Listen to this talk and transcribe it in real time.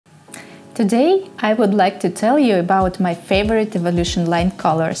Today I would like to tell you about my favorite Evolutionline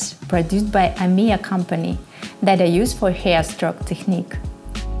colors produced by amiea company that I use for hair stroke technique.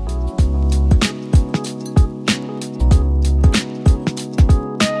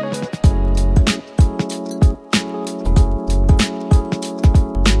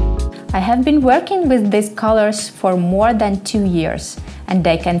 I have been working with these colors for more than 2 years, and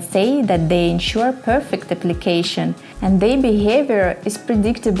I can say that they ensure perfect application and their behavior is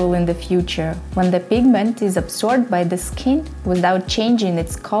predictable in the future when the pigment is absorbed by the skin without changing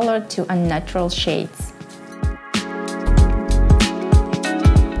its color to unnatural shades.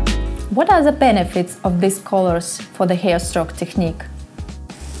 What are the benefits of these colors for the hair stroke technique?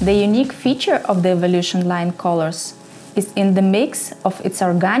 The unique feature of the Evolutionline colors is in the mix of its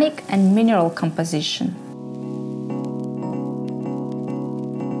organic and mineral composition.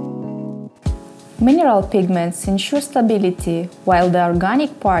 Mineral pigments ensure stability, while the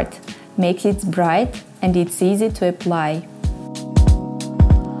organic part makes it bright and it's easy to apply.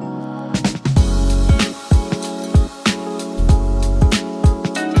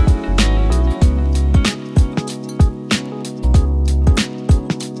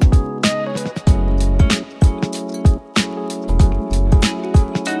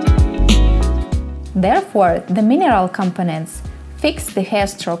 Therefore, the mineral components fix the hair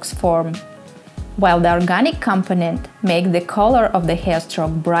stroke's form, while the organic component makes the color of the hair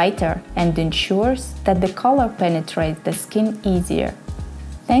stroke brighter and ensures that the color penetrates the skin easier.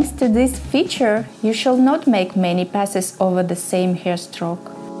 Thanks to this feature, you shall not make many passes over the same hair stroke.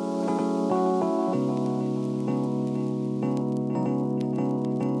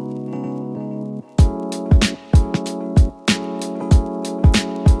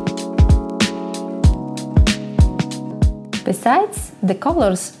 Besides, the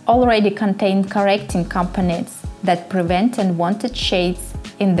colors already contain correcting components that prevent unwanted shades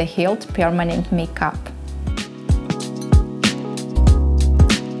in the healed permanent makeup.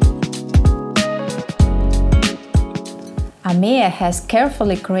 Amiea has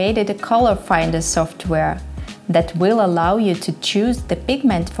carefully created a color finder software that will allow you to choose the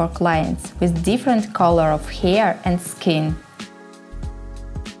pigment for clients with different color of hair and skin.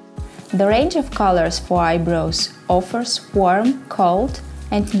 The range of colors for eyebrows offers warm, cold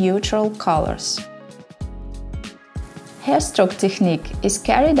and neutral colors. Hair stroke technique is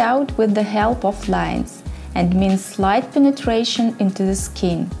carried out with the help of lines and means slight penetration into the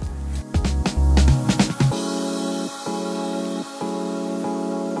skin.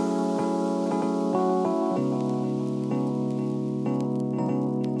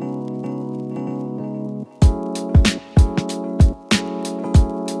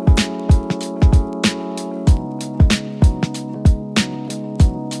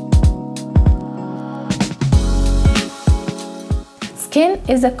 Skin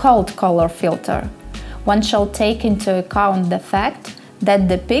is a cold color filter. One shall take into account the fact that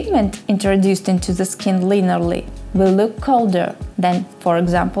the pigment introduced into the skin linearly will look colder than, for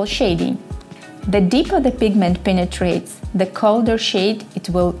example, shading. The deeper the pigment penetrates, the colder shade it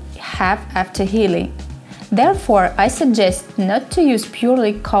will have after healing. Therefore, I suggest not to use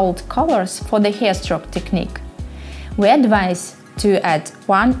purely cold colors for the hair stroke technique. We advise to add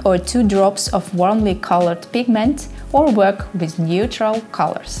 1 or 2 drops of warmly colored pigment or work with neutral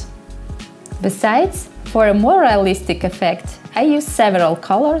colors. Besides, for a more realistic effect, I use several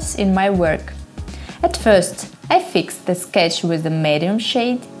colors in my work. At first, I fix the sketch with a medium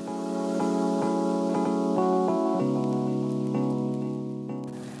shade,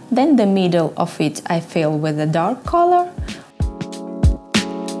 then the middle of it I fill with a dark color,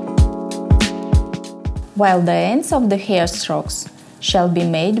 while the ends of the hair strokes shall be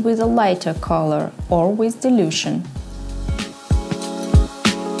made with a lighter color or with dilution.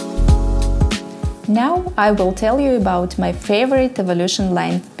 Now I will tell you about my favorite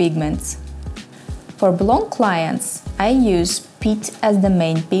Evolutionline pigments. For blonde clients, I use peat as the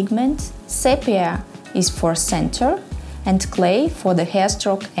main pigment, sepia is for center, and clay for the hair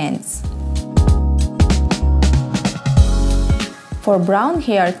stroke ends. For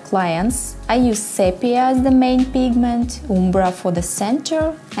brown-haired clients, I use sepia as the main pigment, umbra for the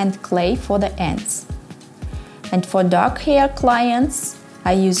center, and clay for the ends. And for dark-haired clients,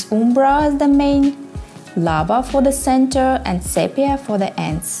 I use umbra as the main, lava for the center, and sepia for the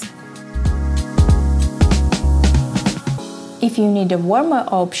ends. If you need a warmer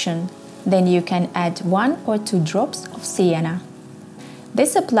option, then you can add 1 or 2 drops of sienna.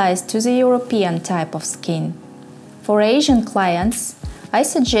 This applies to the European type of skin. For Asian clients, I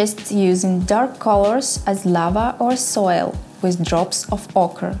suggest using dark colors as lava or soil with drops of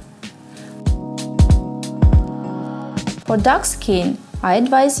ochre. For dark skin, I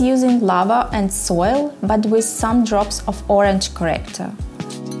advise using lava and soil, but with some drops of orange corrector.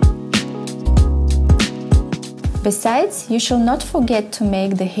 Besides, you shall not forget to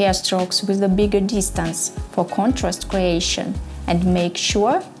make the hair strokes with a bigger distance for contrast creation, and make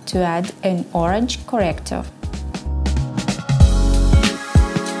sure to add an orange corrector.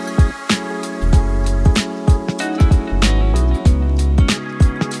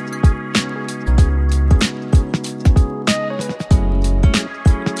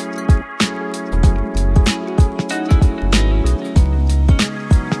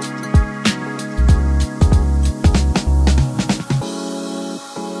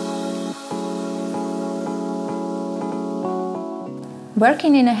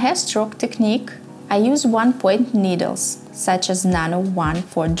 Working in a hair stroke technique, I use one-point needles, such as Nano 1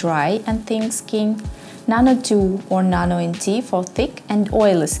 for dry and thin skin, Nano 2 or Nano NT for thick and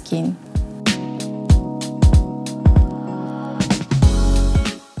oily skin.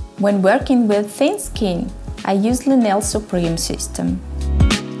 When working with thin skin, I use Linel Supreme system.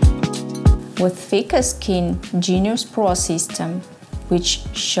 With thicker skin, Genius Pro system, which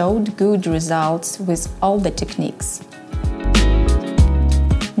showed good results with all the techniques.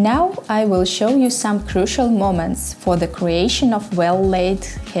 Now I will show you some crucial moments for the creation of well-laid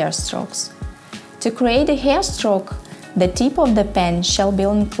hair strokes. To create a hair stroke, the tip of the pen shall be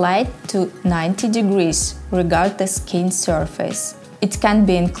inclined to 90 degrees regarding the skin surface. It can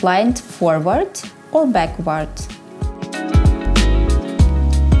be inclined forward or backward.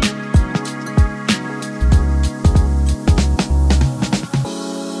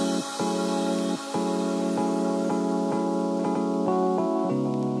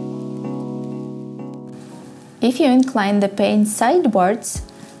 If you incline the pen sidewards,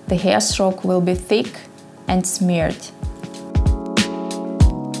 the hair stroke will be thick and smeared.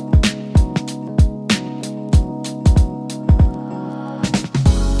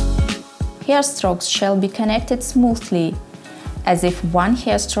 Hair strokes shall be connected smoothly, as if one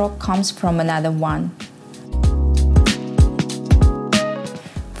hair stroke comes from another one.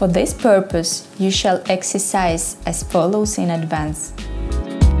 For this purpose, you shall exercise as follows in advance.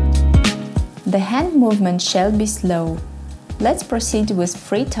 The hand movement shall be slow. Let's proceed with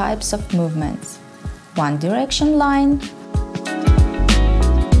 3 types of movements. One direction line,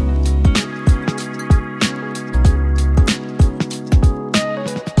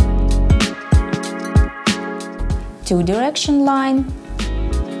 two direction line,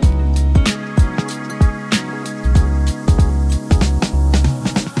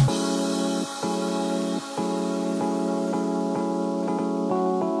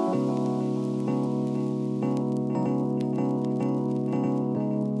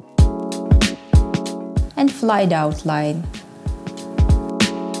 and flight outline.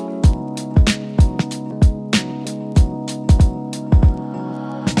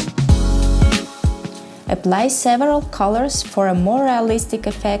 Apply several colors for a more realistic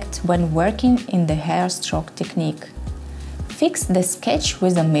effect when working in the hair stroke technique. Fix the sketch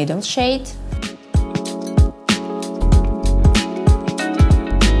with a middle shade,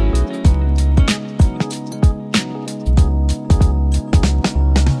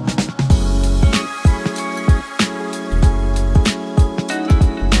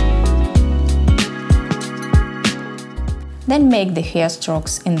 then make the hair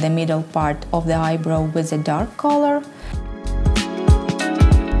strokes in the middle part of the eyebrow with a dark color,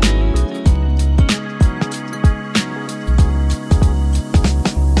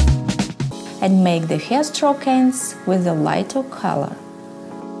 and make the hair stroke ends with a lighter color.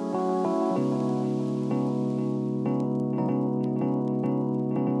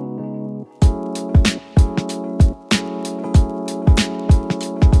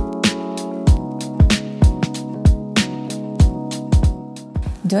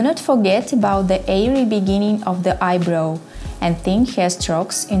 Do not forget about the airy beginning of the eyebrow and thin hair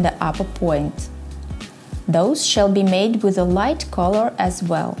strokes in the upper point. Those shall be made with a light color as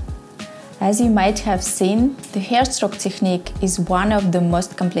well. As you might have seen, the hair stroke technique is one of the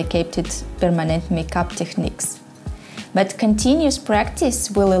most complicated permanent makeup techniques. But continuous practice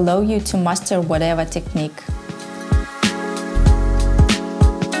will allow you to master whatever technique.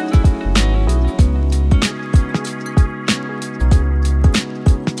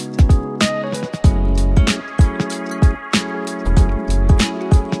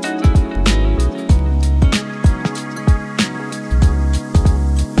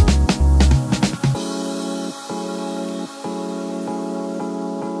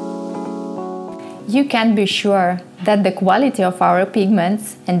 You can be sure that the quality of our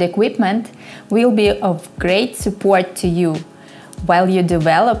pigments and equipment will be of great support to you while you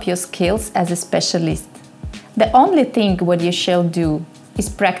develop your skills as a specialist. The only thing what you shall do is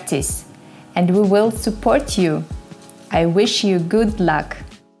practice, and we will support you. I wish you good luck.